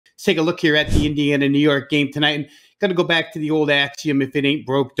Let's take a look here at the Indiana-New York game tonight. And going to go back to the old axiom, if it ain't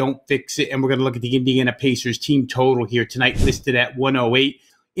broke, don't fix it. And we're going to look at the Indiana Pacers team total here tonight, listed at 108.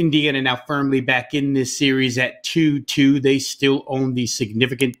 Indiana now firmly back in this series at 2-2. They still own the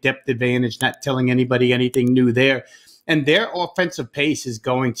significant depth advantage, not telling anybody anything new there. And their offensive pace is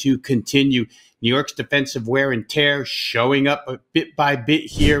going to continue. New York's defensive wear and tear showing up a bit by bit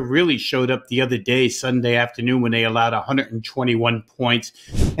here. Really showed up the other day, Sunday afternoon, when they allowed 121 points.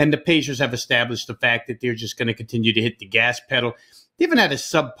 And the Pacers have established the fact that they're just going to continue to hit the gas pedal. They even had a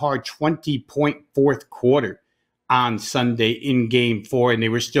subpar 20-point fourth quarter on Sunday in Game 4, and they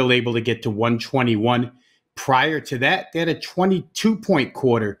were still able to get to 121. Prior to that, they had a 22-point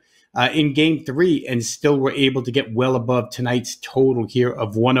quarter in Game 3 and still were able to get well above tonight's total here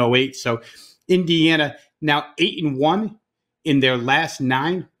of 108. So Indiana now 8-1 in their last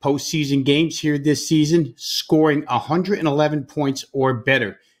 9 postseason games here this season, scoring 111 points or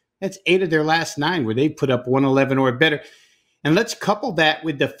better. That's 8 of their last 9 where they put up 111 or better. And let's couple that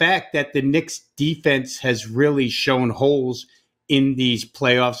with the fact that the Knicks defense has really shown holes in these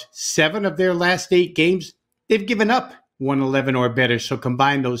playoffs. 7 of their last 8 games, they've given up 111 or better. So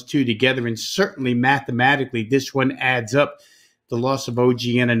combine those two together, and certainly mathematically, this one adds up. The loss of OG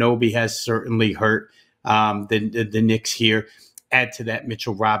Anunoby has certainly hurt the Knicks here. Add to that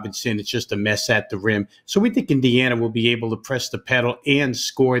Mitchell Robinson. It's just a mess at the rim. So we think Indiana will be able to press the pedal and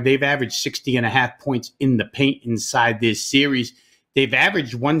score. They've averaged 60.5 points in the paint inside this series. They've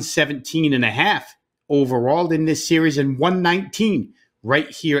averaged 117.5 overall in this series and 119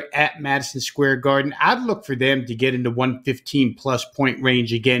 right here at Madison Square Garden. I'd look for them to get into 115-plus point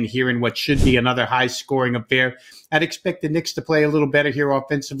range again here in what should be another high-scoring affair. I'd expect the Knicks to play a little better here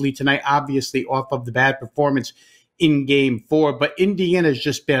offensively tonight, obviously off of the bad performance in Game 4. But Indiana's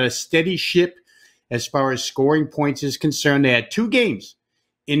just been a steady ship as far as scoring points is concerned. They had 2 games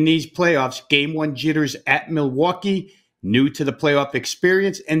in these playoffs. Game 1 jitters at Milwaukee, new to the playoff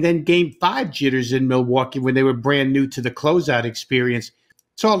experience, and then Game 5 jitters in Milwaukee when they were brand new to the closeout experience.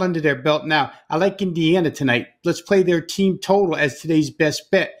 It's all under their belt now. I like Indiana tonight. Let's play their team total as today's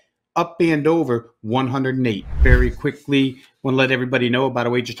best bet. Up and over 108. Very quickly, want to let everybody know about a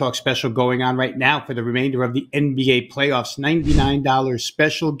Wager Talk special going on right now for the remainder of the NBA playoffs. $99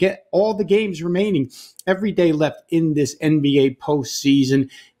 special. Get all the games remaining every day left in this NBA postseason.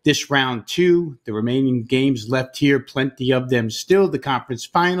 This round 2, the remaining games left here, plenty of them still. The conference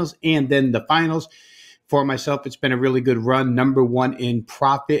finals and then the finals. For myself, it's been a really good run. Number 1 in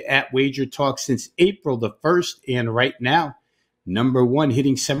profit at Wager Talk since April the 1st. And right now, number 1,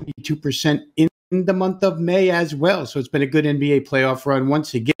 hitting 72% in the month of May as well. So it's been a good NBA playoff run.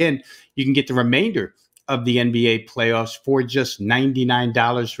 Once again, you can get the remainder of the NBA playoffs for just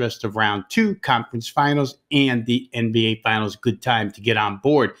 $99 rest of round 2, conference finals, and the NBA finals. Good time to get on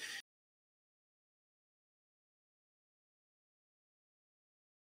board